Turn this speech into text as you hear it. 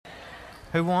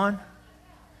Who won?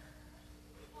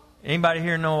 Anybody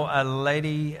here know a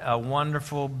lady, a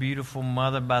wonderful, beautiful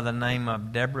mother by the name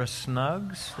of Deborah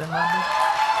Snuggs? That might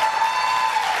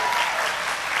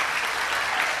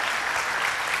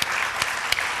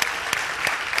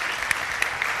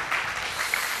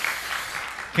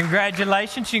be.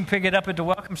 Congratulations. You can pick it up at the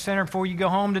Welcome Center before you go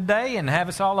home today and have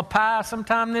us all a pie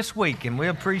sometime this week, and we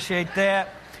appreciate that.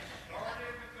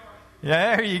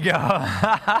 There you go. All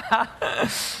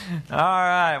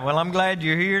right. Well, I'm glad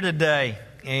you're here today,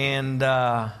 and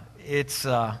it's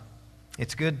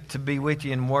good to be with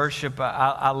you in worship.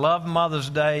 I love Mother's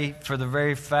Day for the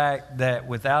very fact that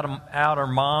without our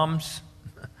moms,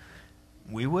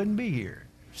 we wouldn't be here.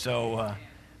 So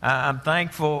I'm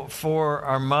thankful for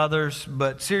our mothers.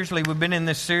 But seriously, we've been in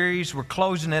this series. We're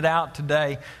closing it out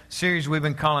today. Series we've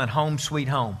been calling Home Sweet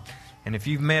Home. And if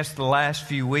you've missed the last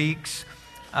few weeks,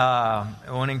 I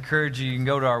want to encourage you can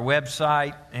go to our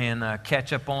website and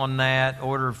catch up on that.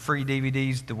 Order free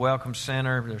DVDs at the Welcome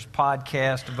Center. There's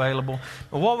podcasts available.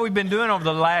 But what we've been doing over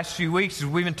the last few weeks is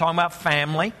we've been talking about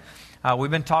family.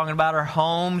 We've been talking about our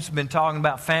homes, been talking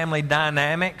about family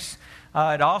dynamics.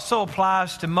 It also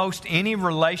applies to most any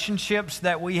relationships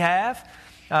that we have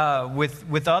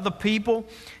with other people.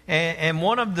 And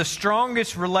one of the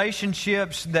strongest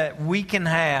relationships that we can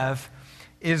have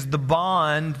is the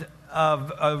bond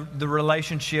of the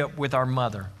relationship with our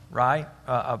mother, right?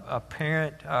 A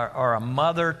parent or a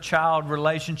mother-child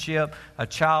relationship, a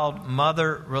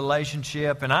child-mother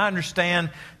relationship. And I understand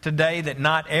today that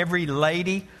not every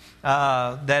lady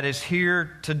that is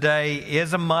here today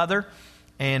is a mother.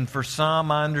 And for some,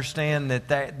 I understand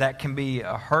that can be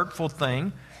a hurtful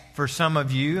thing for some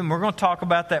of you. And we're going to talk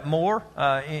about that more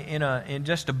in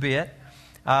just a bit.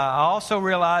 I also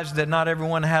realized that not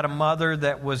everyone had a mother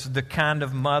that was the kind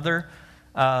of mother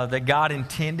that God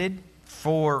intended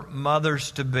for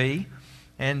mothers to be.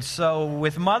 And so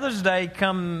with Mother's Day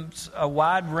comes a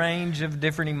wide range of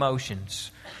different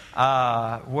emotions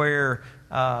where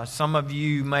some of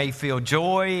you may feel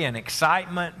joy and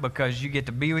excitement because you get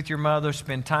to be with your mother,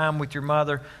 spend time with your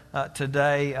mother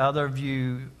today. Other of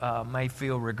you may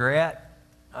feel regret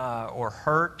or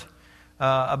hurt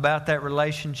about that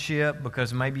relationship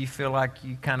because maybe you feel like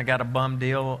you kind of got a bum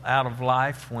deal out of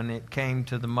life when it came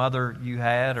to the mother you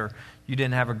had, or you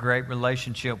didn't have a great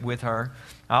relationship with her.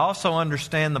 I also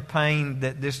understand the pain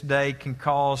that this day can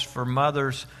cause for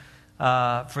mothers,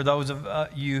 for those of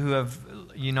you who have,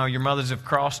 your mothers have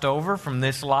crossed over from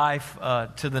this life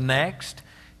to the next.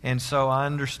 And so I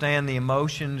understand the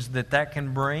emotions that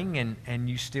can bring, and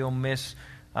you still miss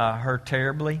her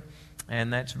terribly.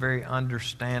 And that's very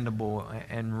understandable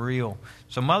and real.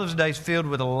 So Mother's Day is filled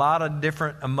with a lot of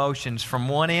different emotions. From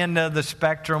one end of the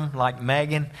spectrum, like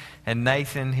Megan and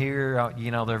Nathan here,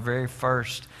 their very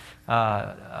first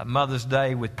Mother's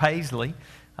Day with Paisley,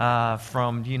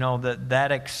 from,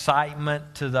 that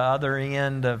excitement to the other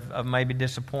end of maybe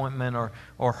disappointment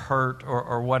or hurt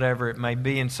or whatever it may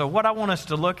be. And so what I want us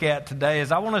to look at today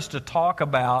is I want us to talk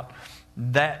about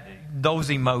those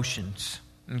emotions,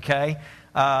 okay?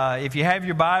 If you have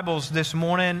your Bibles this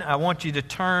morning, I want you to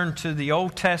turn to the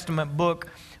Old Testament book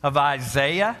of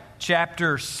Isaiah,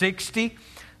 chapter 60.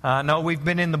 I know we've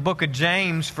been in the book of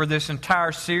James for this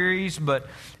entire series, but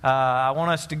I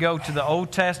want us to go to the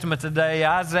Old Testament today,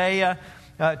 Isaiah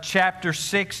chapter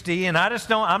 60. And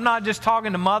I'm not just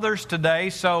talking to mothers today,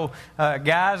 so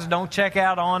guys, don't check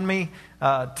out on me.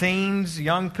 Teens,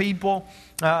 young people.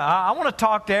 I want to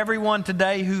talk to everyone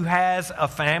today who has a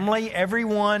family,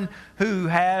 everyone who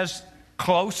has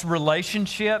close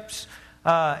relationships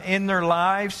in their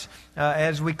lives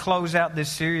as we close out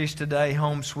this series today,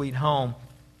 Home Sweet Home.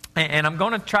 And I'm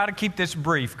going to try to keep this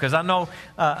brief because I know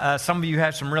some of you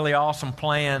have some really awesome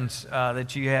plans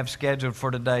that you have scheduled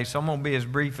for today. So I'm going to be as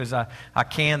brief as I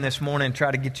can this morning and try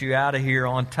to get you out of here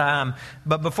on time.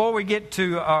 But before we get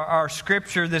to our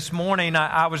scripture this morning,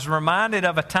 I was reminded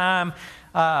of a time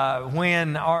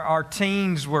when our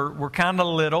teens were kind of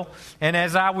little. And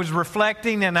as I was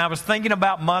reflecting and I was thinking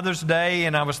about Mother's Day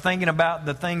and I was thinking about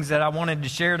the things that I wanted to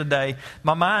share today,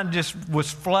 my mind just was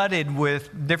flooded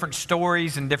with different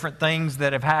stories and different things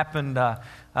that have happened,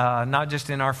 not just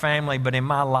in our family, but in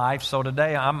my life. So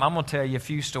today, I'm going to tell you a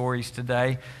few stories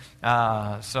today.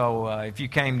 So if you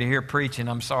came to hear preaching,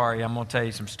 I'm sorry, I'm going to tell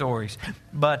you some stories.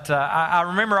 But I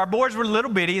remember our boys were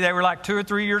little bitty. They were like 2 or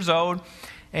 3 years old.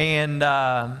 And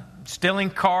still in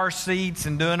car seats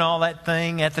and doing all that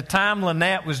thing. At the time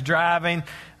Lynette was driving,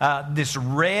 this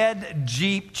red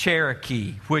Jeep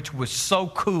Cherokee, which was so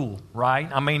cool, right?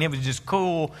 I mean, it was just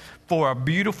cool for a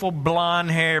beautiful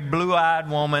blonde-haired, blue-eyed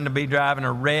woman to be driving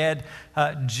a red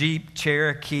Jeep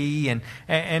Cherokee.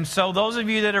 And so those of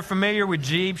you that are familiar with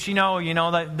Jeeps, you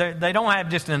know that they don't have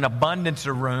just an abundance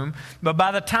of room, but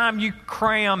by the time you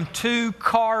cram 2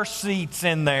 car seats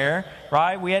in there,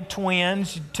 right? We had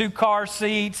twins, 2 car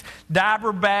seats,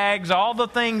 diaper bags, all the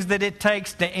things that it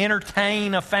takes to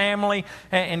entertain a family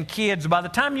and kids. By the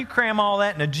time you cram all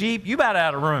that in a Jeep, you're about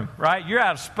out of room, right? You're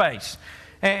out of space.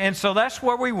 And so that's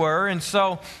where we were. And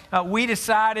so we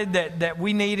decided that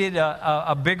we needed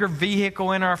a bigger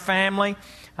vehicle in our family.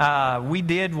 We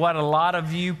did what a lot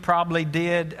of you probably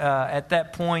did at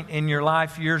that point in your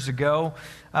life years ago.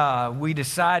 We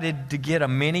decided to get a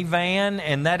minivan,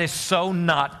 and that is so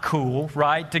not cool,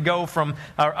 right? To go from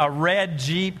a red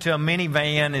Jeep to a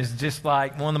minivan is just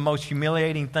like one of the most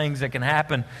humiliating things that can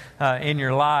happen in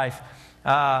your life.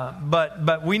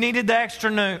 But we needed the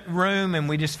extra room, and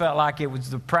we just felt like it was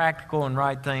the practical and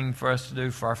right thing for us to do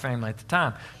for our family at the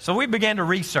time. So we began to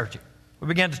research it. We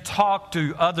began to talk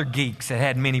to other geeks that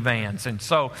had minivans. And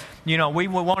so, we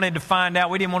wanted to find out.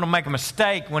 We didn't want to make a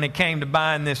mistake when it came to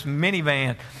buying this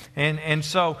minivan. And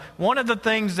so one of the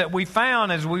things that we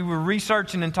found as we were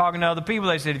researching and talking to other people,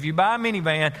 they said, if you buy a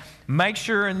minivan, make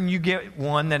sure and you get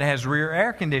one that has rear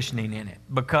air conditioning in it.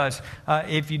 Because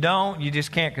if you don't, you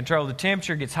just can't control the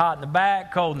temperature. It gets hot in the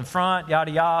back, cold in the front,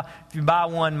 yada, yada. If you buy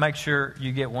one, make sure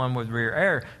you get one with rear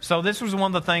air. So this was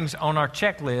one of the things on our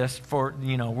checklist for,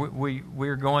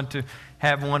 we're going to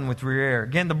have one with rear air.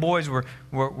 Again, the boys were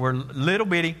little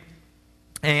bitty.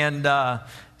 And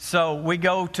so we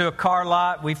go to a car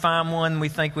lot. We find one we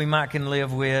think we might can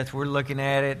live with. We're looking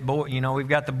at it. We've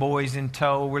got the boys in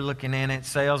tow. We're looking at it.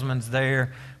 Salesman's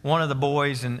there. One of the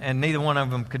boys, and neither one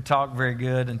of them could talk very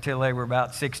good until they were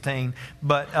about 16.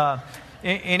 But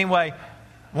anyway,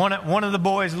 one of the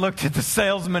boys looked at the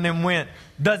salesman and went,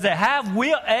 "Does it have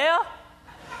wheel air?"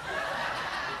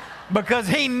 Because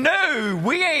he knew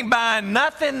we ain't buying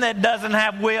nothing that doesn't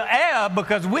have wheel air,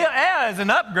 because wheel air is an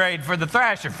upgrade for the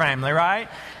Thrasher family, right?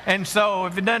 And so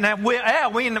if it doesn't have wheel air,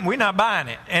 we're not buying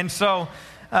it. And so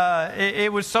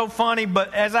it was so funny.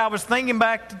 But as I was thinking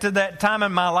back to that time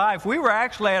in my life, we were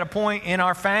actually at a point in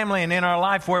our family and in our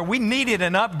life where we needed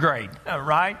an upgrade,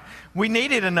 right? We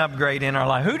needed an upgrade in our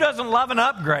life. Who doesn't love an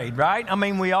upgrade, right? I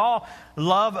mean, we all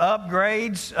love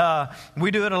upgrades.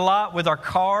 We do it a lot with our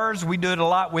cars. We do it a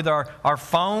lot with our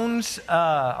phones,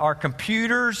 our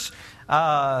computers,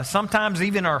 sometimes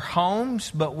even our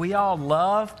homes. But we all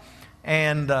love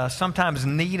and sometimes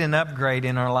need an upgrade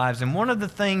in our lives. And one of the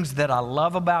things that I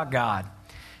love about God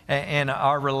and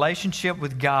our relationship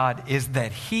with God is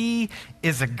that He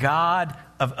is a God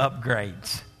of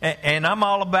upgrades. And I'm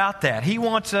all about that. He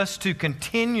wants us to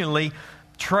continually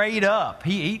trade up.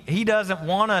 He doesn't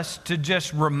want us to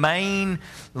just remain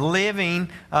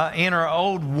living in our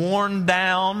old worn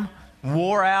down,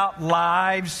 wore out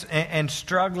lives and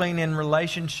struggling in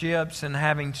relationships and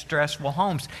having stressful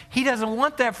homes. He doesn't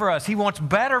want that for us. He wants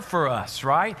better for us,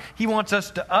 right? He wants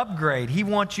us to upgrade. He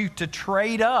wants you to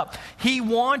trade up. He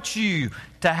wants you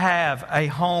to have a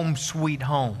home sweet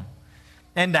home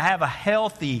and to have a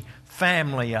healthy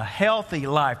family, a healthy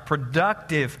life,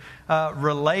 productive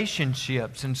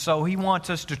relationships. And so He wants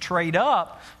us to trade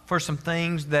up for some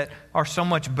things that are so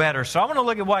much better. So I want to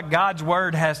look at what God's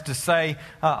Word has to say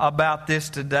about this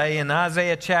today in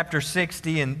Isaiah chapter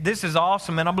 60. And this is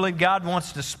awesome, and I believe God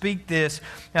wants to speak this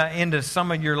into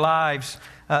some of your lives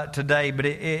today. But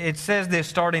it says this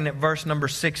starting at verse number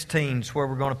 16 is where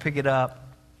we're going to pick it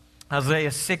up.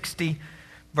 Isaiah 60,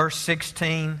 verse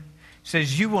 16.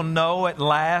 Says, "You will know at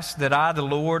last that I, the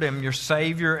Lord, am your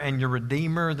Savior and your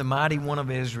Redeemer, the Mighty One of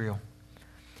Israel."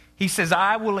 He says,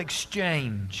 "I will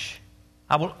exchange,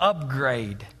 I will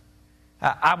upgrade,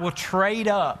 I will trade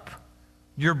up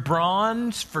your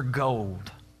bronze for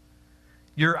gold,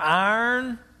 your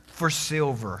iron for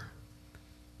silver,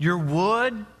 your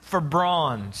wood for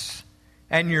bronze,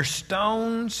 and your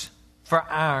stones for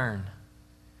iron.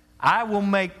 I will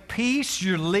make peace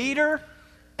your leader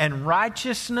and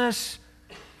righteousness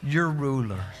your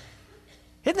ruler."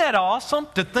 Isn't that awesome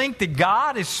to think that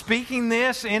God is speaking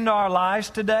this into our lives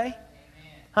today?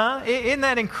 Huh? Isn't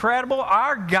that incredible?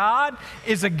 Our God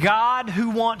is a God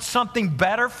who wants something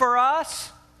better for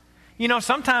us.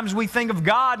 Sometimes we think of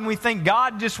God and we think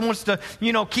God just wants to,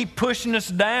 keep pushing us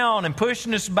down and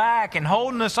pushing us back and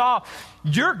holding us off.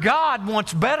 Your God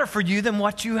wants better for you than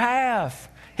what you have.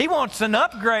 He wants an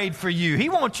upgrade for you. He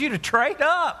wants you to trade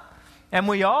up. And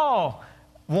we all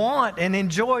want and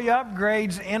enjoy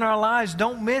upgrades in our lives.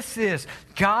 Don't miss this.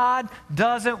 God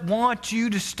doesn't want you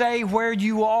to stay where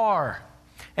you are.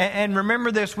 And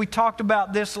remember this, we talked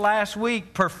about this last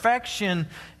week, perfection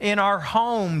in our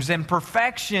homes and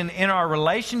perfection in our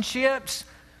relationships.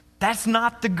 That's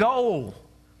not the goal.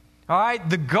 All right,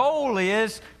 the goal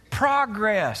is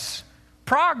progress.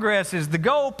 Progress is the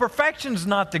goal. Perfection's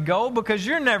not the goal, because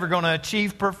you're never going to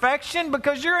achieve perfection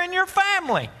because you're in your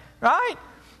family, right?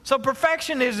 So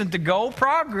perfection isn't the goal.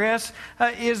 Progress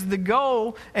is the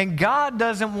goal. And God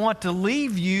doesn't want to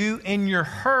leave you in your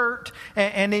hurt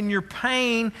and in your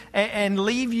pain and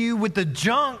leave you with the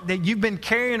junk that you've been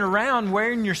carrying around,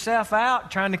 wearing yourself out,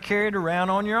 trying to carry it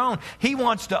around on your own. He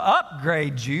wants to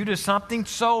upgrade you to something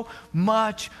so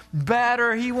much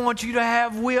better. He wants you to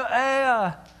have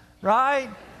right?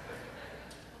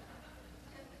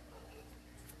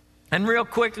 And real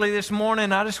quickly this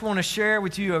morning, I just want to share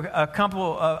with you a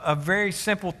couple of very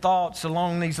simple thoughts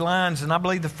along these lines. And I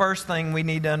believe the first thing we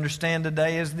need to understand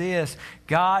today is this: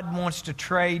 God wants to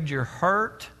trade your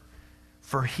hurt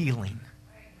for healing.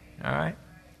 All right?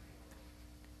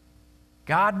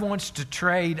 God wants to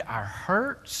trade our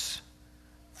hurts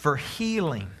for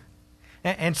healing.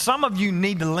 And some of you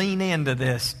need to lean into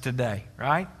this today,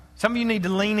 right? Some of you need to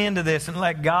lean into this and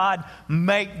let God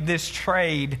make this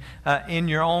trade in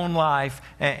your own life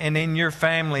and in your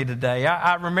family today.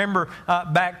 I remember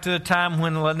back to a time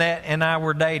when Lynette and I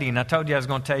were dating. I told you I was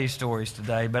going to tell you stories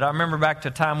today, but I remember back to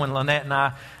a time when Lynette and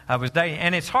I was dating.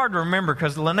 And it's hard to remember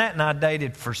because Lynette and I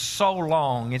dated for so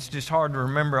long. It's just hard to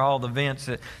remember all the events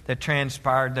that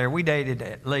transpired there. We dated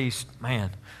at least,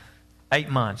 8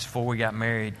 months before we got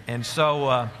married. And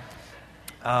so...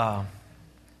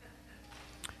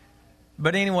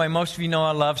 But anyway, most of you know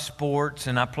I love sports,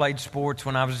 and I played sports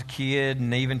when I was a kid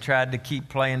and even tried to keep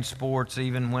playing sports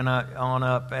even when I on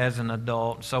up as an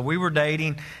adult. So we were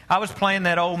dating. I was playing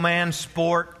that old man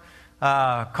sport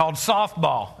called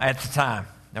softball at the time.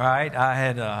 All right, I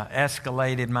had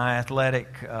escalated my athletic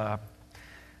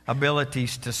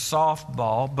abilities to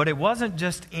softball, but it wasn't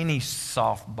just any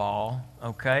softball,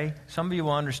 okay? Some of you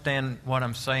will understand what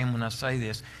I'm saying when I say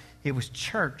this. It was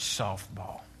church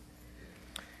softball.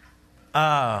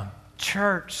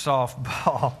 Church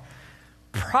softball,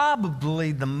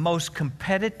 probably the most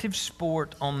competitive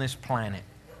sport on this planet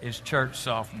is church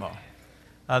softball.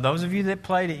 Those of you that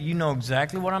played it, you know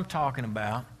exactly what I'm talking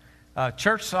about.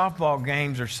 Church softball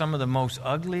games are some of the most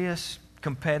ugliest,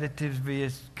 competitive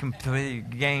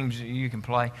games you can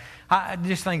play.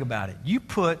 Just think about it. You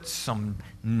put some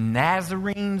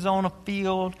Nazarenes on a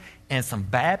field and some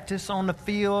Baptists on the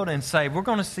field and say, we're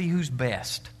going to see who's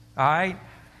best, all right?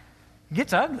 It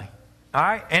gets ugly, all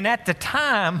right? And at the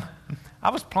time, I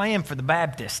was playing for the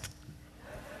Baptist.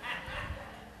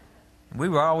 We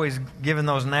were always giving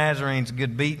those Nazarenes a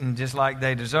good beating just like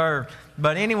they deserved.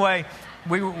 But anyway,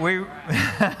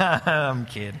 I'm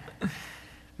kidding.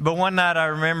 But one night I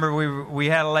remember we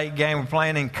had a late game. We're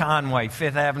playing in Conway,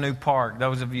 Fifth Avenue Park.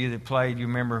 Those of you that played, you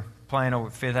remember playing over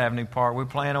at Fifth Avenue Park. We were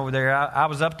playing over there. I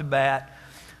was up to bat.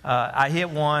 I hit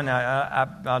one.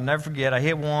 I'll never forget. I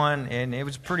hit one, and it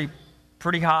was pretty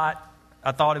hot.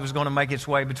 I thought it was going to make its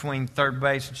way between third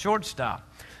base and shortstop.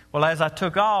 Well, as I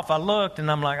took off, I looked,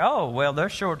 and I'm like, oh, well, their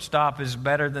shortstop is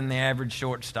better than the average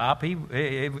shortstop.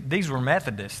 These were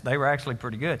Methodists. They were actually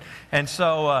pretty good. And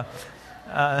so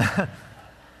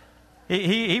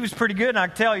he was pretty good, and I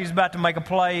could tell he was about to make a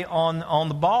play on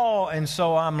the ball. And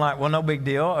so I'm like, well, no big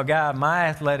deal. A guy of my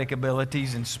athletic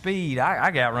abilities and speed,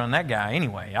 I can outrun that guy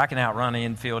anyway. I can outrun an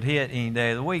infield hit any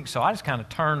day of the week. So I just kind of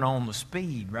turned on the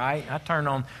speed, right? I turned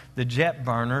on the jet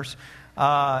burners.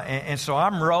 And so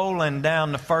I'm rolling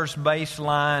down the first base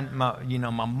line,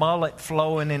 my mullet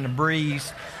flowing in the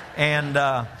breeze. And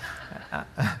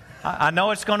I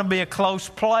know it's going to be a close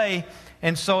play.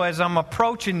 And so as I'm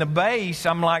approaching the base,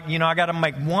 I'm like, I got to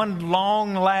make one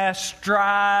long last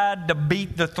stride to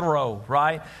beat the throw,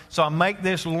 right? So I make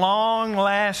this long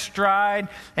last stride,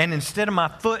 and instead of my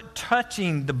foot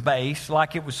touching the base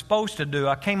like it was supposed to do,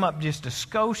 I came up just a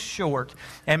skosh short,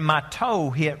 and my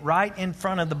toe hit right in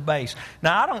front of the base.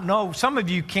 Now, I don't know, some of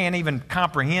you can't even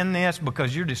comprehend this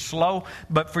because you're just slow,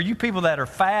 but for you people that are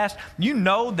fast, you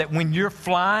know that when you're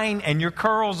flying and your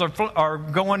curls are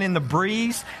going in the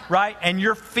breeze, right, and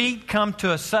your feet come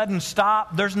to a sudden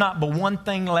stop, there's not but one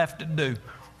thing left to do.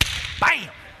 Bam!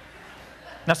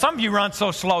 Now, some of you run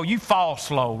so slow, you fall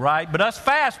slow, right? But us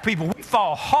fast people, we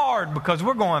fall hard because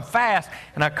we're going fast.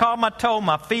 And I caught my toe,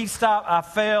 my feet stopped, I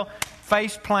fell,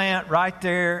 face plant right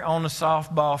there on the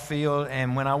softball field.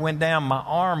 And when I went down, my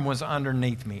arm was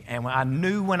underneath me. And I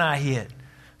knew when I hit,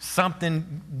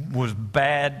 something was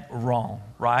bad wrong,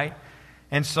 right?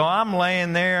 And so I'm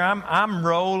laying there, I'm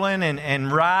rolling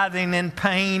and writhing in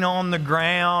pain on the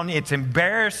ground. It's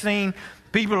embarrassing.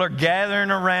 People are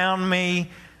gathering around me.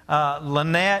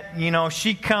 Lynette,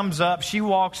 she comes up, she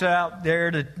walks out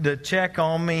there to check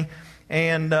on me.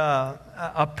 And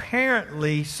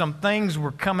apparently some things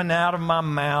were coming out of my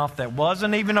mouth that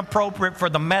wasn't even appropriate for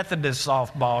the Methodist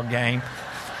softball game.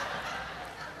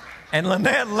 And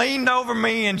Lynette leaned over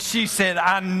me and she said,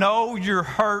 "I know you're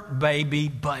hurt, baby,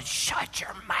 but shut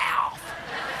your mouth."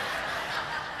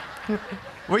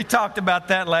 We talked about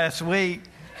that last week.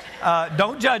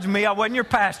 Don't judge me. I wasn't your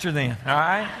pastor then, all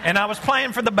right? And I was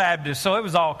playing for the Baptists, so it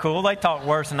was all cool. They talked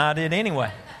worse than I did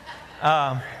anyway.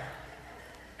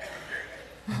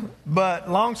 But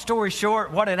long story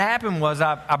short, what had happened was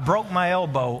I broke my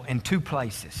elbow in two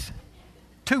places.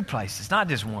 Two places, not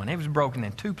just one. It was broken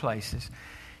in two places.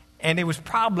 And it was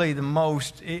probably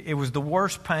it was the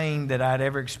worst pain that I'd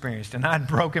ever experienced. And I'd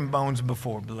broken bones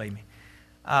before, believe me.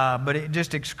 But it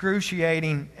just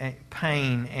excruciating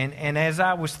pain. And as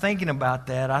I was thinking about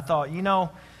that, I thought,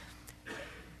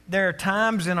 there are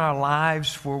times in our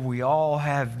lives where we all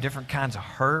have different kinds of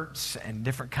hurts and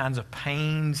different kinds of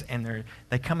pains, and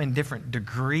they come in different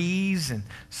degrees, and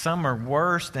some are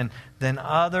worse than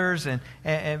others.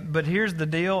 But here's the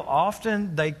deal.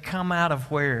 Often they come out of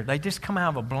where? They just come out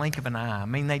of a blink of an eye. I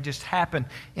mean, they just happen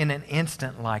in an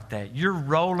instant like that. You're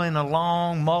rolling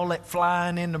along, mullet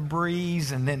flying in the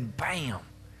breeze, and then bam.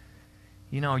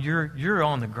 You're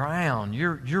on the ground.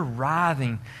 You're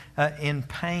writhing in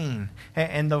pain.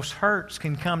 And those hurts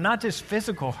can come, not just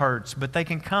physical hurts, but they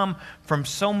can come from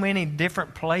so many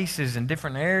different places and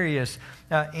different areas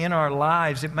in our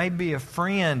lives. It may be a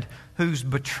friend who's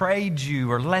betrayed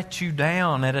you or let you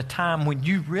down at a time when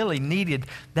you really needed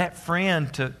that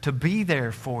friend to be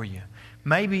there for you.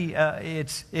 Maybe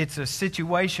it's a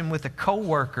situation with a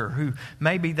coworker who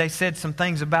maybe they said some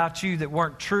things about you that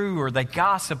weren't true, or they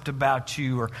gossiped about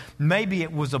you, or maybe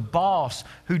it was a boss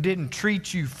who didn't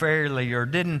treat you fairly or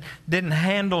didn't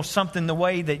handle something the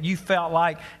way that you felt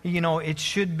like it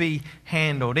should be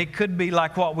handled. It could be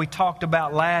like what we talked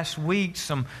about last week,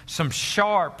 some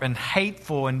sharp and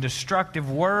hateful and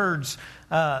destructive words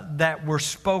that were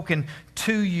spoken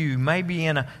to you, maybe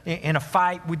in a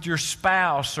fight with your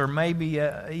spouse, or maybe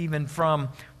even from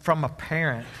a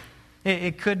parent.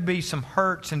 It could be some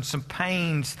hurts and some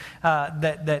pains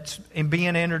that's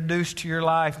being introduced to your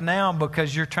life now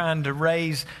because you're trying to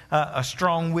raise a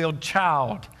strong-willed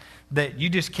child that you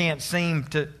just can't seem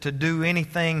to do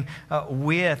anything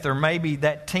with, or maybe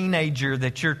that teenager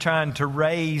that you're trying to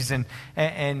raise, and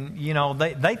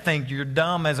they think you're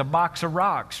dumb as a box of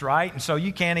rocks, right? And so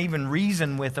you can't even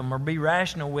reason with them or be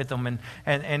rational with them,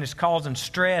 and it's causing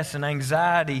stress and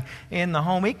anxiety in the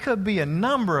home. It could be a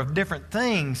number of different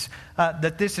things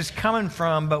that this is coming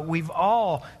from, but we've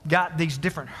all got these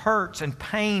different hurts and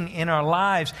pain in our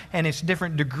lives, and it's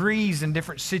different degrees and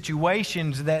different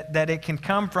situations that it can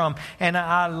come from. And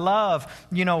I love,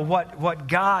 what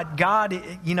God,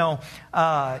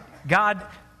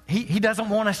 He doesn't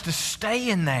want us to stay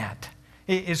in that.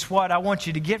 Is what I want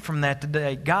you to get from that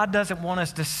today. God doesn't want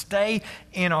us to stay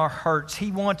in our hurts.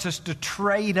 He wants us to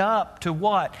trade up to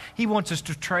what? He wants us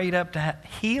to trade up to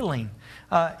healing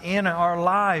in our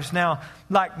lives. Now,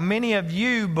 like many of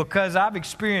you, because I've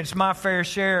experienced my fair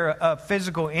share of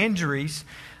physical injuries,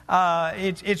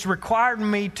 it's required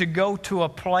me to go to a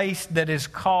place that is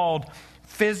called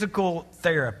physical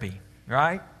therapy,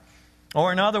 right?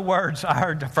 Or in other words, I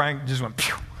heard Frank just went,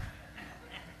 pew.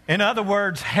 In other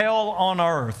words, hell on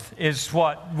earth is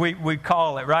what we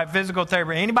call it, right? Physical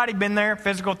therapy. Anybody been there,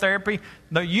 physical therapy?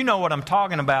 You know what I'm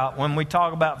talking about when we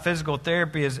talk about physical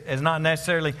therapy is not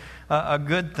necessarily a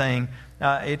good thing.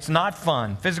 It's not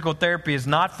fun. Physical therapy is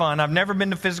not fun. I've never been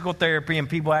to physical therapy and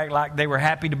people act like they were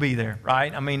happy to be there,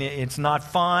 right? I mean, it's not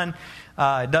fun.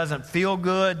 It doesn't feel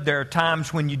good. There are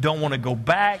times when you don't want to go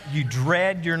back. You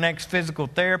dread your next physical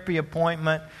therapy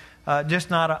appointment. Just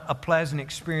not a pleasant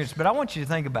experience. But I want you to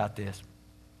think about this.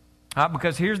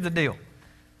 Because here's the deal.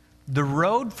 The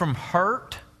road from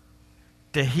hurt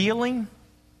to healing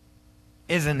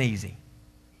isn't easy.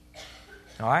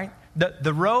 All right?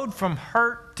 The road from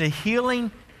hurt to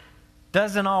healing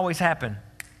doesn't always happen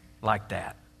like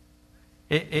that.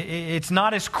 It's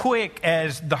not as quick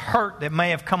as the hurt that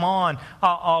may have come on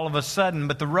all of a sudden,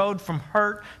 but the road from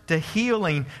hurt to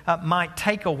healing might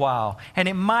take a while, and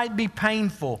it might be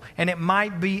painful, and it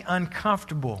might be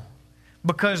uncomfortable.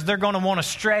 because they're going to want to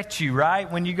stretch you,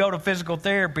 right? When you go to physical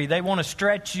therapy, they want to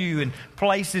stretch you in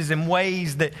places and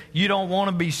ways that you don't want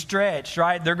to be stretched,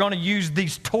 right? They're going to use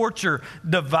these torture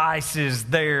devices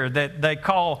there that they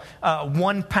call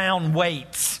 1 pound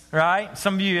weights, right?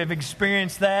 Some of you have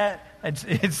experienced that.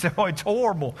 It's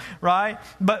horrible, right?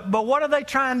 But what are they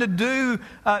trying to do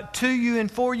to you and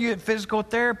for you at physical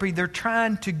therapy? They're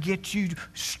trying to get you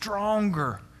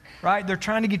stronger, right? They're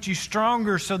trying to get you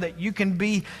stronger so that you can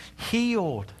be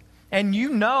healed. And you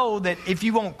know that if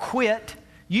you won't quit,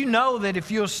 you know that if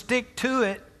you'll stick to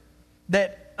it,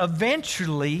 that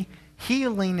eventually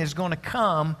healing is going to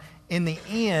come in the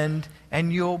end,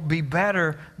 and you'll be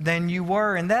better than you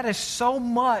were. And that is so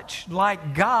much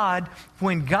like God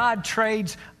when God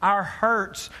trades our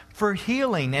hurts for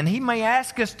healing. And He may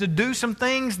ask us to do some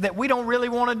things that we don't really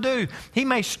want to do. He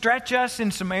may stretch us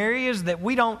in some areas that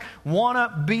we don't want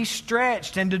to be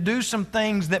stretched, and to do some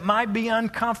things that might be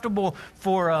uncomfortable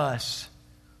for us.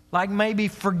 Like maybe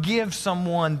forgive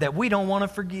someone that we don't want to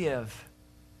forgive,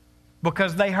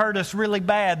 because they hurt us really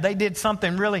bad. They did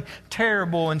something really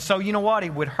terrible. And so, you know what?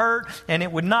 It would hurt, and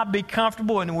it would not be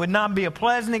comfortable, and it would not be a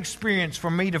pleasant experience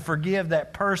for me to forgive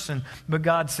that person. But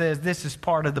God says this is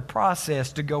part of the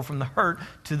process to go from the hurt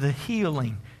to the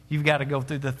healing. You've got to go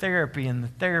through the therapy, and the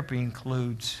therapy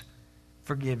includes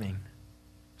forgiving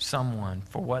someone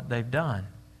for what they've done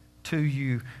to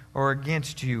you or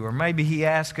against you. Or maybe He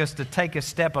asks us to take a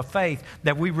step of faith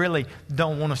that we really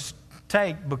don't want to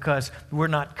take because we're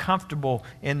not comfortable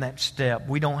in that step.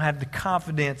 We don't have the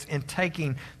confidence in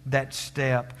taking that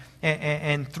step.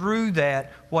 And through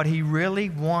that, what He really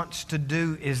wants to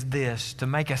do is this, to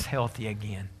make us healthy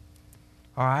again.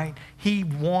 All right? He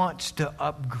wants to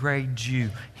upgrade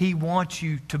you. He wants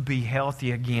you to be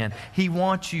healthy again. He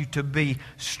wants you to be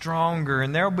stronger.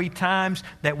 And there'll be times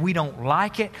that we don't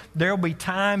like it. There'll be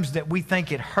times that we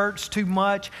think it hurts too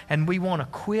much and we want to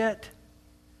quit.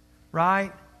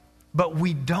 Right? But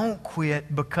we don't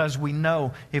quit because we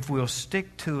know if we'll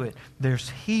stick to it, there's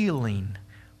healing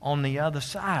on the other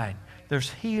side. There's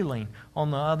healing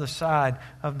on the other side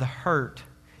of the hurt.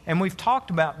 And we've talked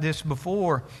about this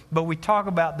before, but we talk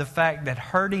about the fact that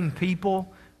hurting people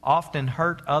often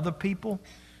hurt other people,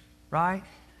 right?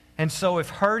 And so if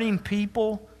hurting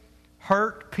people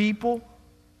hurt people,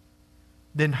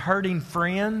 then hurting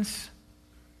friends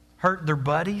hurt their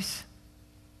buddies.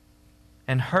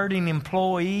 And hurting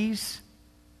employees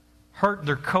hurt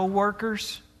their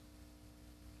coworkers.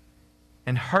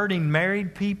 And hurting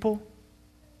married people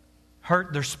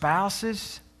hurt their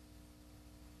spouses.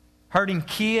 Hurting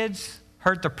kids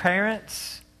hurt their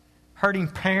parents. Hurting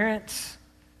parents,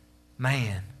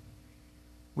 man,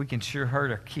 we can sure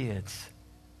hurt our kids.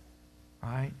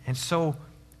 Right? And so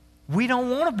we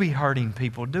don't want to be hurting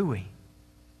people, do we?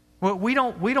 Well, we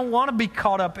don't want to be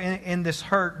caught up in this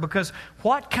hurt, because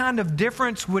what kind of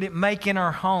difference would it make in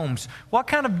our homes? What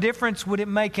kind of difference would it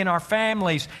make in our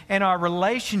families and our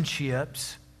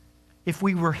relationships if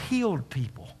we were healed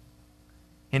people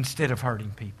instead of hurting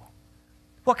people?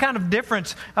 What kind of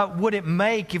difference would it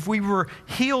make if we were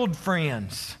healed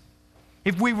friends?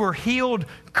 If we were healed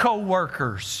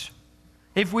co-workers?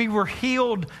 If we were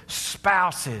healed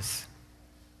spouses?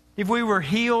 If we were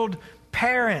healed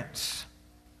parents?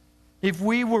 If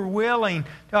we were willing,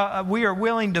 we are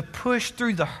willing to push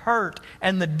through the hurt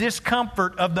and the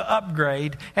discomfort of the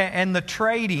upgrade and the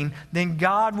trading, then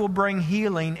God will bring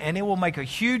healing, and it will make a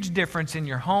huge difference in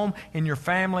your home, in your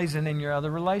families, and in your other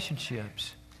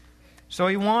relationships. So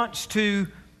He wants to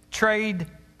trade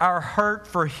our hurt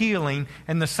for healing.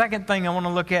 And the second thing I want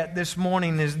to look at this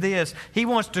morning is this. He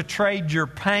wants to trade your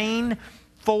pain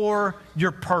for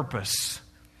your purpose.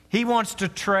 He wants to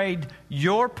trade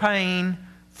your pain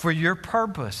for your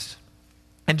purpose.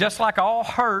 And just like all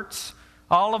hurts,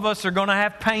 all of us are going to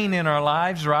have pain in our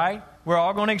lives, right? We're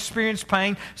all going to experience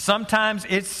pain. Sometimes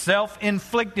it's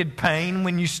self-inflicted pain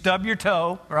when you stub your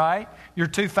toe, right? You're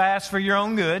too fast for your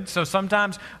own good. So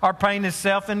sometimes our pain is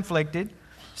self-inflicted.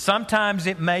 Sometimes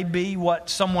it may be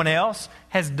what someone else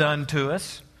has done to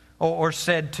us or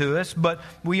said to us. But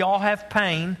we all have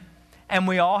pain, and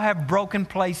we all have broken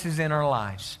places in our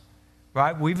lives,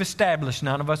 right? We've established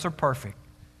none of us are perfect.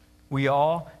 We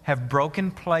all have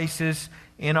broken places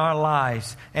in our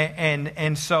lives.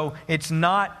 And so it's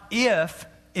not if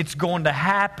it's going to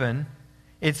happen,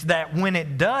 it's that when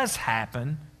it does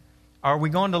happen, are we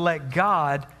going to let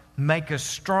God make us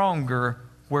stronger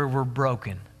where we're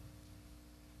broken?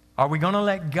 Are we going to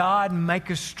let God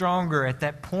make us stronger at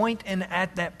that point and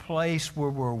at that place where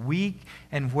we're weak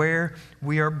and where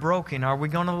we are broken? Are we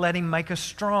going to let Him make us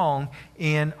strong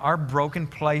in our broken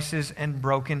places and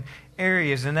broken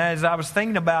areas? And as I was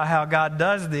thinking about how God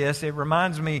does this, it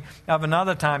reminds me of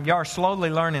another time. You are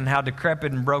slowly learning how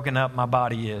decrepit and broken up my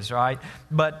body is, right?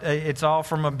 But it's all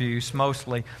from abuse,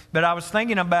 mostly. But I was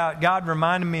thinking about God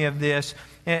reminding me of this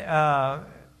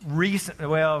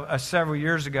several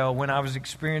years ago when I was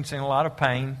experiencing a lot of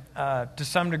pain, to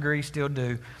some degree still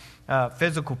do,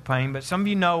 physical pain. But some of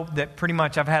you know that pretty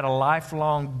much I've had a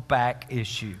lifelong back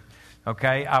issue.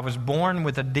 Okay, I was born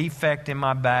with a defect in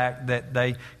my back that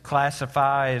they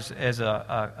classify as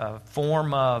a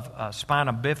form of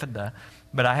spina bifida,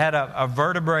 but I had a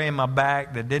vertebrae in my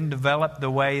back that didn't develop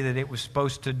the way that it was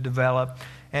supposed to develop,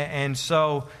 and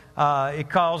so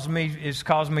it's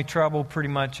caused me trouble pretty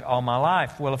much all my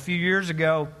life. Well, a few years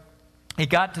ago, it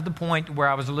got to the point where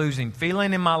I was losing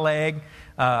feeling in my leg.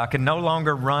 I could no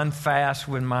longer run fast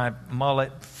with my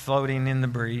mullet floating in the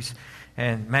breeze,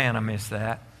 and man, I miss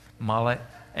that mullet.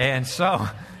 And so,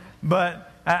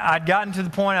 but I'd gotten to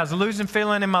the point I was losing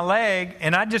feeling in my leg,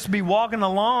 and I'd just be walking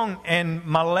along and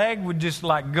my leg would just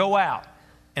like go out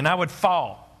and I would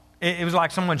fall. It was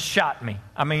like someone shot me.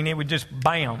 I mean, it would just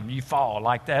bam, you fall.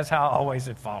 Like that's how I always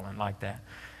had fallen, like that.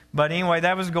 But anyway,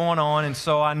 that was going on, and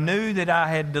so I knew that I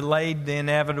had delayed the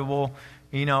inevitable,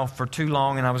 for too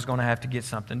long, and I was going to have to get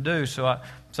something to do. So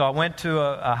I went to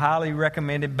a highly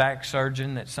recommended back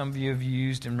surgeon that some of you have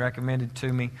used and recommended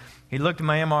to me. He looked at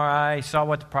my MRI, he saw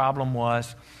what the problem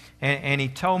was, and he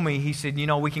told me, he said,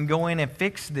 we can go in and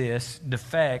fix this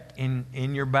defect in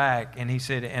your back. And he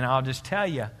said, and I'll just tell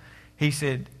you, he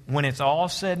said, when it's all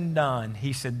said and done,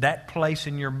 he said, that place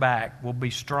in your back will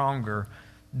be stronger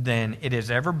than it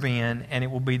has ever been, and it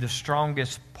will be the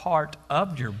strongest part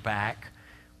of your back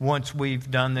once we've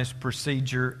done this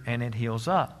procedure and it heals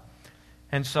up.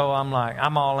 And so I'm like,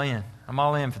 I'm all in. I'm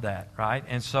all in for that, right?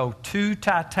 And so 2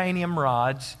 titanium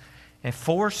rods and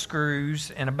 4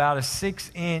 screws and about a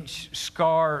 6-inch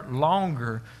scar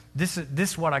longer. This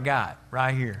is what I got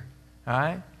right here, all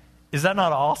right? Is that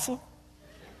not awesome?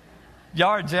 Y'all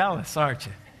are jealous, aren't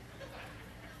you?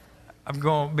 I'm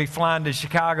going to be flying to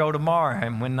Chicago tomorrow,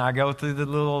 and when I go through the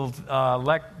little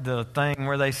the thing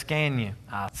where they scan you,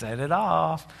 I set it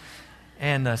off.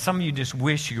 And some of you just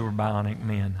wish you were bionic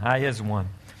men. I is one.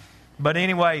 But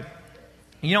anyway,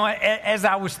 as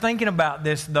I was thinking about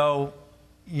this, though,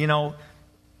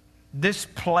 this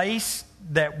place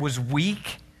that was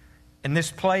weak and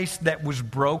this place that was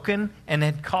broken and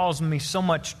had caused me so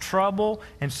much trouble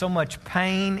and so much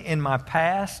pain in my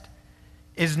past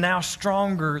is now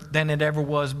stronger than it ever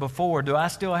was before. Do I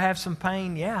still have some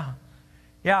pain? Yeah.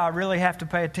 Yeah, I really have to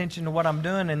pay attention to what I'm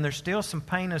doing, and there's still some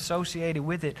pain associated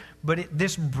with it. But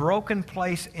this broken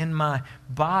place in my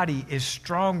body is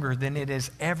stronger than it has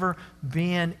ever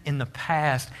been in the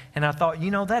past. And I thought,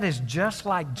 that is just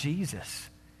like Jesus.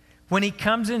 When He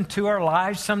comes into our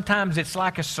lives, sometimes it's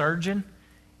like a surgeon,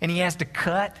 and He has to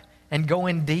cut and go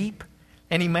in deep,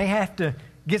 and He may have to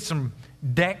get some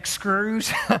deck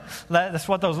screws. That's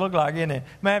what those look like, isn't it?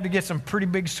 May have to get some pretty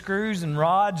big screws and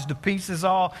rods to piece this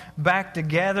all back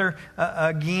together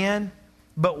again.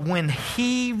 But when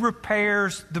He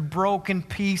repairs the broken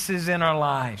pieces in our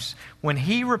lives, when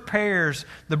He repairs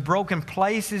the broken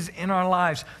places in our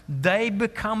lives, they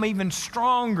become even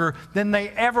stronger than they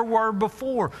ever were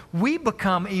before. We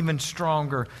become even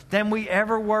stronger than we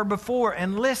ever were before.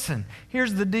 And listen,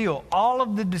 here's the deal. All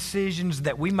of the decisions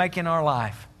that we make in our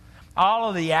life, all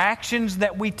of the actions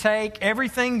that we take,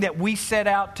 everything that we set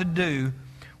out to do,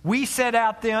 we set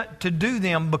out to do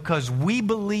them because we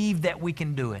believe that we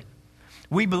can do it.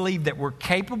 We believe that we're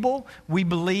capable. We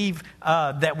believe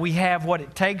that we have what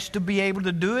it takes to be able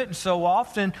to do it. And so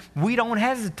often we don't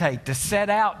hesitate to set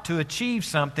out to achieve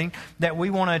something that we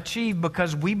want to achieve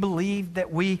because we believe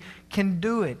that we can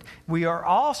do it. We are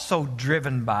also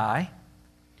driven by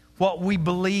what we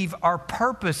believe our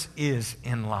purpose is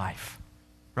in life.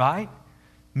 Right?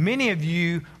 Many of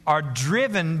you are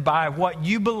driven by what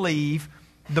you believe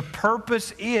the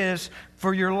purpose is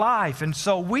for your life. And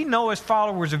so we know as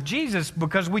followers of Jesus,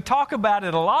 because we talk about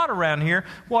it a lot around here,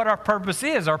 what our purpose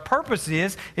is. Our purpose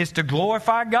is to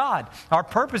glorify God. Our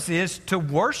purpose is to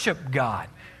worship God.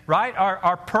 right?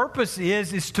 Our purpose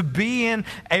is to be in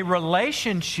a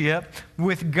relationship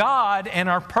with God, and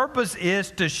our purpose is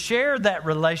to share that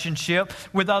relationship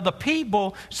with other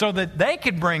people so that they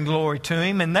can bring glory to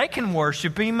Him and they can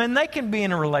worship Him and they can be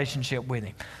in a relationship with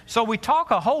Him. So we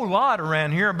talk a whole lot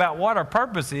around here about what our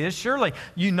purpose is. Surely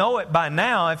you know it by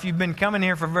now if you've been coming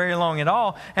here for very long at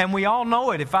all, and we all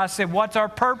know it. If I said, what's our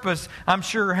purpose? I'm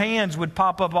sure hands would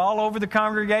pop up all over the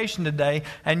congregation today,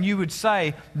 and you would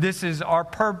say, this is our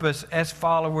purpose as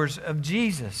followers of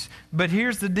Jesus. But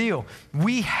here's the deal.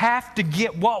 We have to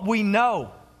get what we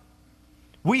know.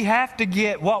 We have to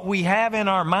get what we have in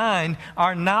our mind,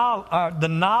 the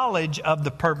knowledge of the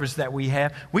purpose that we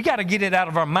have. We got to get it out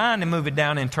of our mind and move it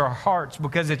down into our hearts,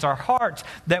 because it's our hearts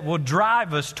that will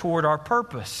drive us toward our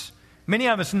purpose. Many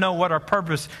of us know what our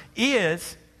purpose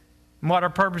is and what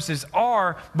our purposes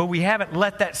are, but we haven't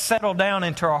let that settle down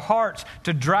into our hearts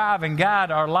to drive and guide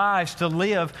our lives to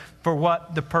live for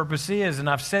what the purpose is. And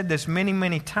I've said this many,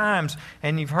 many times,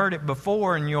 and you've heard it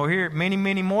before, and you'll hear it many,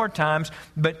 many more times,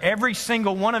 but every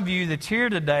single one of you that's here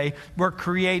today were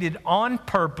created on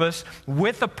purpose,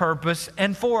 with a purpose,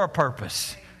 and for a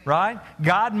purpose, right?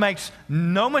 God makes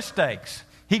no mistakes.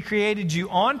 He created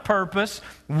you on purpose,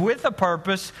 with a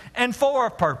purpose, and for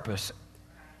a purpose.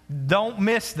 Don't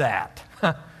miss that,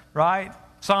 right?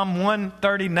 Psalm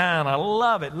 139, I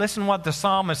love it. Listen what the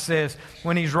psalmist says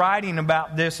when he's writing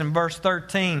about this in verse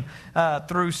 13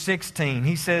 through 16.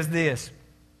 He says this.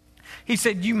 He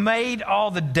said, you made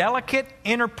all the delicate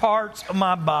inner parts of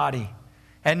my body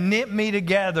and knit me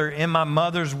together in my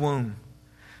mother's womb.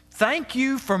 Thank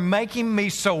you for making me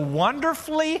so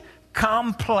wonderfully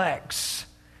complex.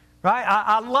 Right?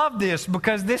 I love this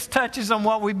because this touches on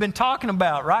what we've been talking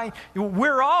about, right?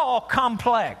 We're all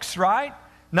complex, right?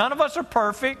 None of us are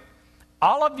perfect.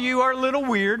 All of you are a little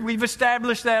weird. We've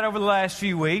established that over the last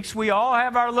few weeks. We all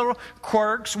have our little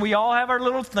quirks. We all have our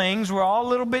little things. We're all a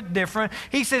little bit different.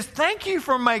 He says, thank you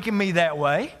for making me that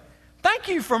way. Thank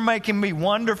you for making me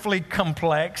wonderfully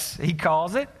complex, he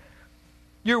calls it.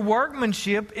 Your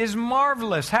workmanship is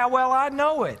marvelous. How well I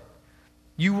know it.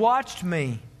 You watched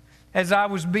me as I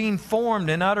was being formed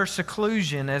in utter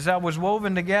seclusion, as I was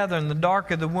woven together in the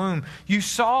dark of the womb. You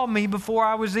saw me before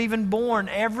I was even born.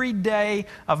 Every day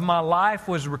of my life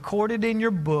was recorded in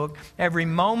your book. Every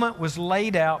moment was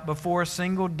laid out before a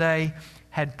single day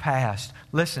had passed.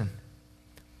 Listen,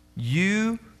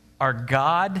 you are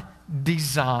God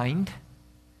designed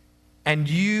and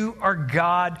you are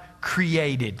God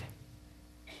created.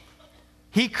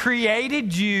 He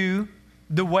created you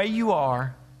the way you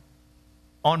are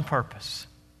on purpose.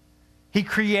 He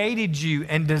created you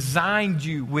and designed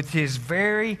you with His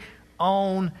very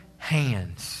own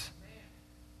hands.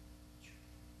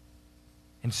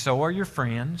 And so are your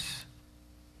friends.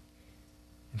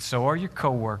 And so are your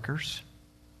coworkers.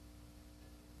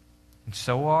 And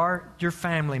so are your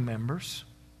family members.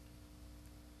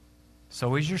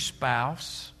 So is your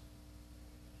spouse.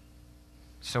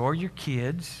 So are your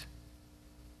kids.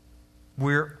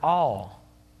 We're all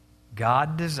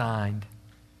God designed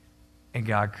and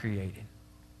God created.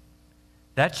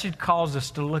 That should cause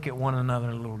us to look at one another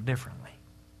a little differently.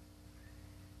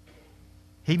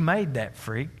 He made that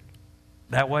freak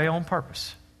that way on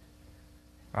purpose.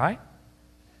 Right?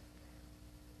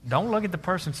 Don't look at the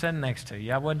person sitting next to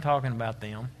you. I wasn't talking about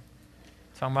them.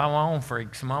 I'm talking about my own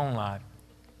freaks in my own life.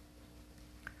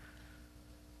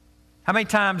 How many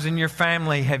times in your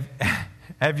family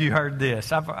have you heard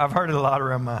this? I've heard it a lot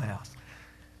around my house.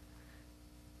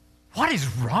 What is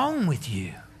wrong with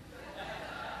you?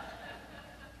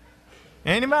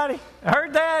 Anybody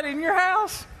heard that in your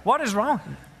house? What is wrong?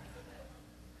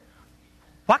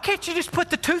 Why can't you just put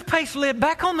the toothpaste lid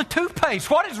back on the toothpaste?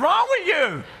 What is wrong with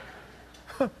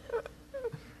you?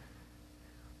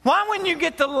 Why, when you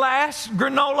get the last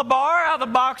granola bar out of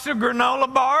the box of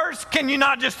granola bars, can you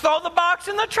not just throw the box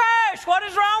in the trash? What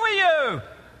is wrong with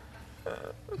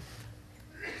you?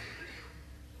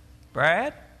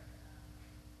 Brad?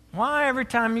 Why every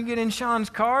time you get in Sean's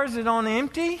car is it on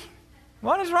empty?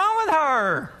 What is wrong with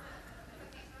her?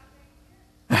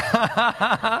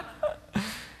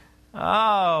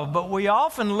 Oh, but we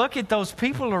often look at those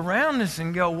people around us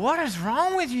and go, what is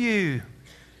wrong with you?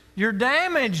 You're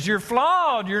damaged, you're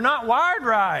flawed, you're not wired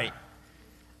right.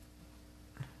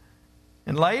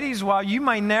 And ladies, while you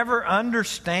may never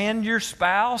understand your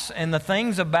spouse and the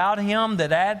things about him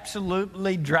that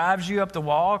absolutely drives you up the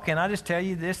wall, can I just tell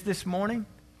you this morning?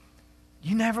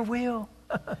 You never will.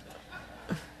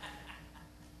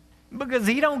 Because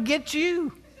he don't get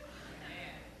you.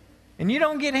 And you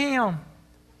don't get him.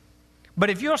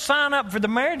 But if you'll sign up for the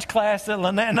marriage class that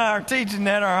Lynette and I are teaching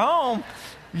at our home,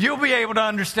 You'll be able to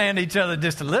understand each other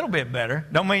just a little bit better.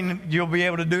 Don't mean you'll be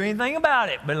able to do anything about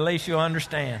it, but at least you'll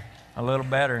understand a little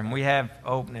better. And we have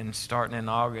openings starting in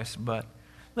August. But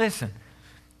listen,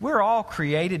 we're all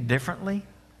created differently.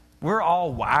 We're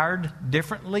all wired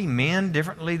differently. Men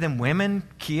differently than women.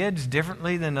 Kids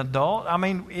differently than adults. I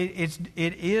mean, it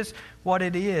is what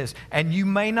it is. And you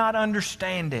may not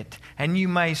understand it. And you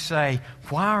may say,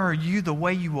 why are you the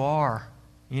way you are?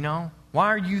 You know? Why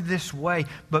are you this way?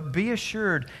 But be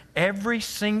assured, every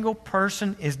single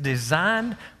person is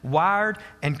designed, wired,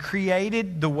 and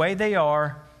created the way they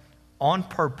are on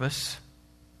purpose,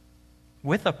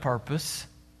 with a purpose,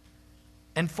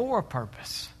 and for a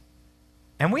purpose.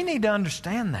 And we need to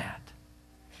understand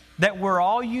that we're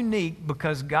all unique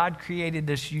because God created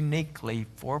us uniquely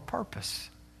for a purpose.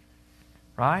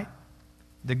 Right?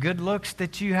 The good looks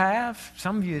that you have,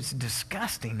 some of you, it's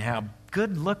disgusting how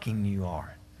good looking you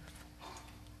are.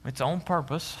 It's on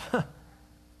purpose,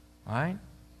 right?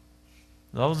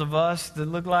 Those of us that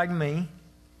look like me,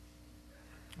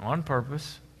 on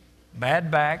purpose.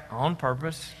 Bad back, on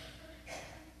purpose.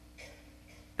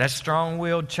 That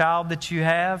strong-willed child that you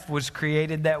have was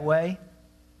created that way,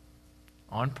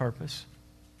 on purpose.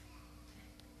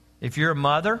 If you're a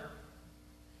mother,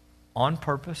 on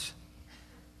purpose.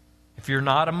 If you're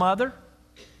not a mother,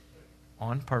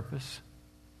 on purpose.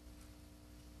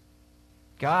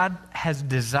 God has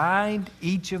designed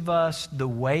each of us the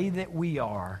way that we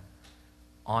are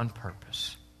on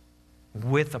purpose,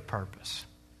 with a purpose.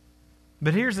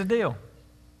 But here's the deal.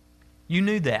 You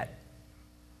knew that.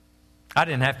 I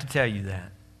didn't have to tell you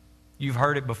that. You've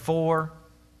heard it before.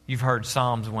 You've heard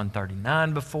Psalms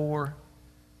 139 before.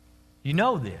 You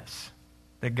know this,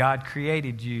 that God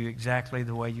created you exactly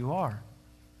the way you are,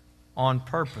 on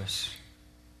purpose.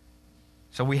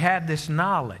 So we have this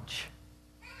knowledge.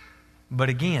 But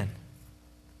again,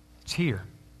 it's here.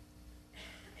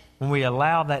 When we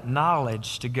allow that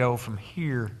knowledge to go from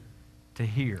here to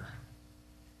here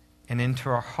and into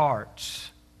our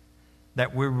hearts,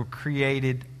 that we were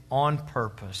created on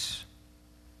purpose,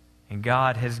 and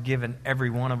God has given every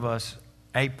one of us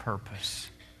a purpose,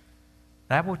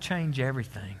 that will change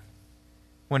everything.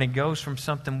 When it goes from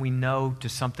something we know to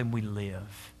something we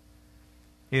live,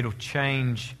 it'll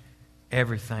change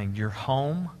everything. Your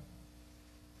home,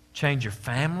 change your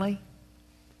family,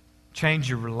 change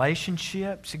your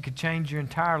relationships. It could change your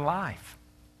entire life.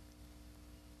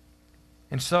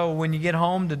 And so when you get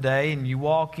home today and you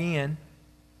walk in,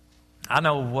 I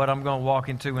know what I'm going to walk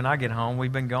into when I get home.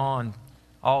 We've been gone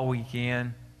all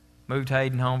weekend, moved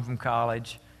Hayden home from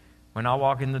college. When I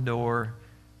walk in the door,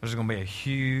 there's going to be a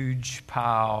huge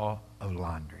pile of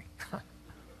laundry.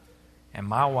 And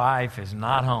my wife is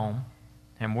not home.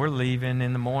 And we're leaving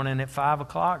in the morning at 5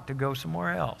 o'clock to go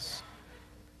somewhere else.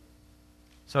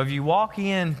 So if you walk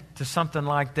in to something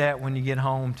like that when you get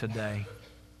home today,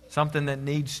 something that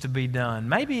needs to be done,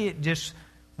 maybe it just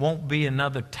won't be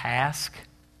another task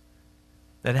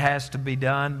that has to be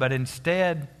done, but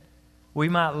instead we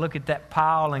might look at that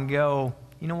pile and go,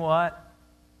 you know what?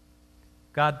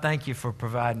 God, thank you for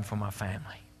providing for my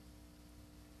family.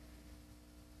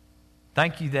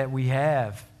 Thank you that we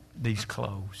have these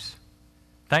clothes.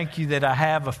 Thank you that I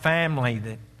have a family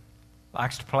that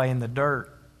likes to play in the dirt.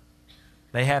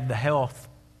 They have the health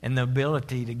and the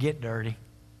ability to get dirty.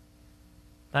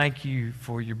 Thank you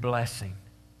for your blessing.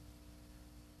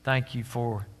 Thank you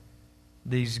for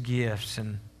these gifts.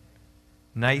 And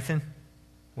Nathan,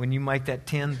 when you make that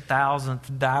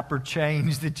 10,000th diaper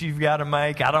change that you've got to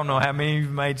make, I don't know how many you've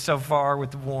made so far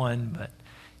with one, but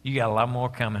you got a lot more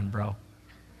coming, bro.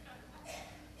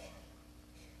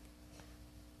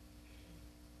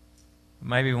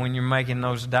 Maybe when you're making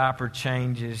those diaper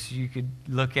changes, you could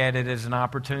look at it as an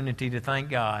opportunity to thank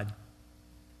God.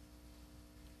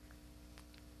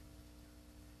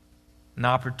 An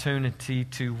opportunity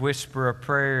to whisper a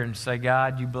prayer and say,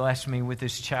 God, you blessed me with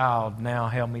this child. Now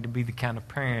help me to be the kind of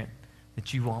parent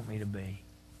that you want me to be.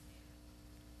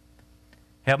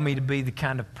 Help me to be the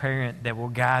kind of parent that will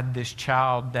guide this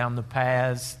child down the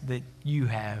paths that you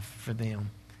have for them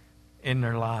in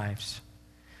their lives.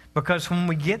 Because when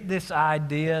we get this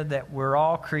idea that we're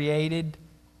all created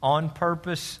on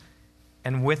purpose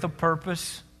and with a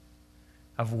purpose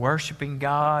of worshiping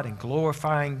God and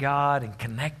glorifying God and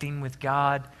connecting with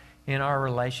God in our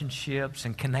relationships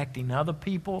and connecting other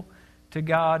people to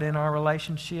God in our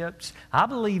relationships, I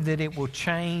believe that it will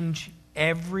change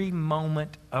every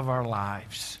moment of our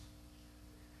lives.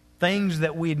 Things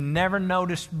that we'd never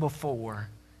noticed before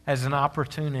as an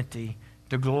opportunity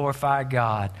to glorify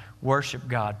God, worship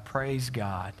God, praise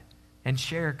God, and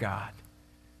share God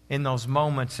in those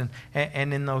moments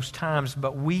and in those times.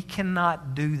 But we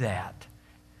cannot do that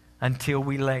until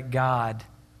we let God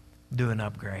do an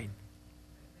upgrade.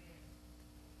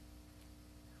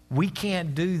 We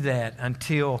can't do that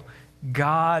until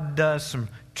God does some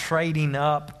trading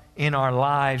up in our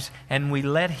lives and we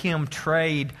let Him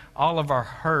trade all of our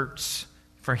hurts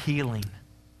for healing.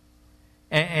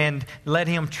 And let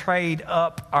Him trade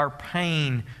up our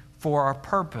pain for our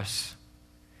purpose.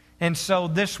 And so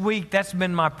this week, that's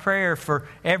been my prayer for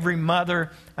every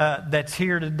mother that's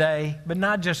here today, but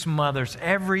not just mothers,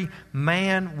 every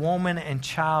man, woman, and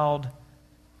child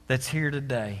that's here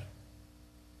today.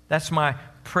 That's my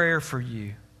prayer for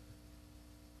you,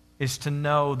 is to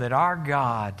know that our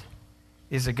God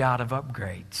is a God of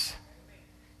upgrades.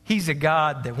 He's a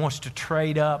God that wants to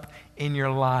trade up in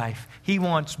your life. He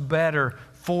wants better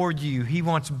for you. He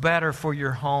wants better for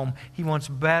your home. He wants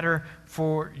better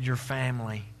for your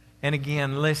family. And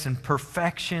again, listen,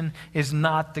 perfection is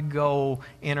not the goal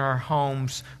in our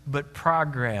homes, but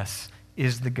progress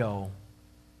is the goal.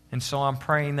 And so I'm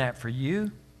praying that for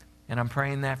you, and I'm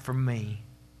praying that for me.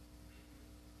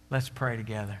 Let's pray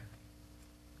together.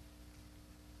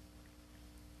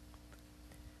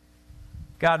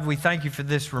 God, we thank You for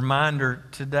this reminder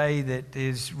today that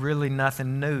is really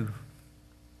nothing new.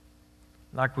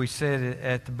 Like we said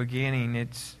at the beginning,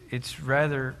 it's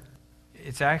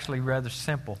actually rather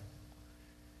simple.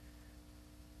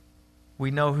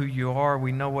 We know who You are.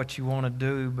 We know what You want to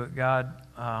do. But God,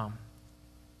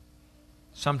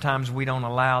 sometimes we don't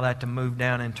allow that to move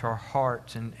down into our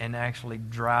hearts and actually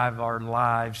drive our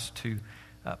lives to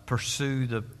pursue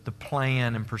the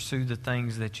plan and pursue the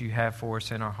things that You have for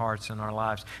us in our hearts and our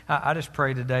lives. I just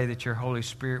pray today that Your Holy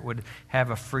Spirit would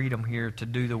have a freedom here to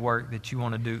do the work that You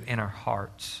want to do in our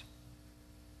hearts.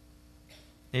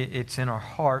 It's in our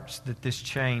hearts that this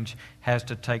change has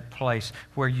to take place,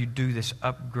 where You do this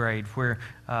upgrade, where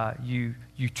you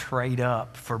trade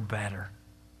up for better.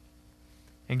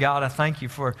 And God, I thank You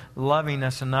for loving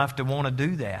us enough to want to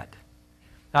do that.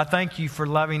 I thank You for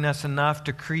loving us enough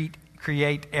to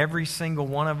create every single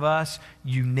one of us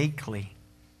uniquely,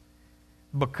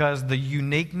 because the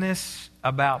uniqueness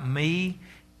about me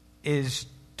is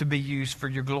to be used for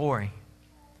Your glory.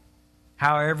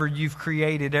 However You've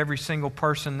created every single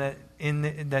person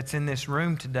that's in this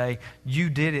room today,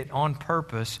 You did it on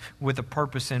purpose, with a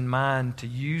purpose in mind to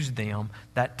use them,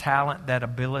 that talent, that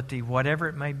ability, whatever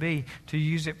it may be, to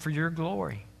use it for Your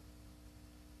glory.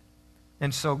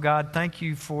 And so, God, thank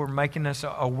You for making us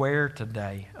aware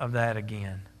today of that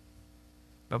again.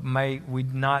 But may we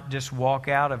not just walk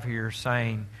out of here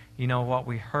saying, you know, what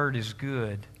we heard is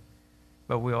good,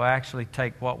 but we'll actually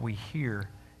take what we hear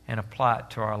and apply it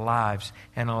to our lives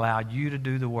and allow You to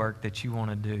do the work that You want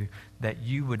to do, that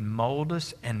You would mold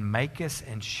us and make us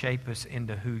and shape us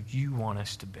into who You want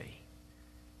us to be.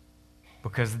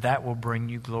 Because that will bring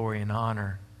You glory and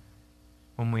honor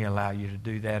when we allow You to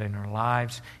do that in our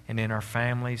lives and in our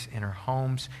families, in our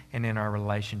homes, and in our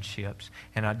relationships.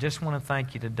 And I just want to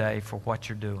thank You today for what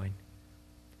You're doing.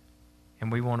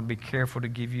 And we want to be careful to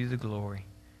give You the glory.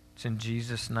 It's in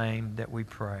Jesus' name that we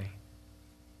pray.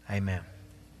 Amen.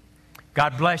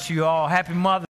 God bless you all. Happy Mother's Day.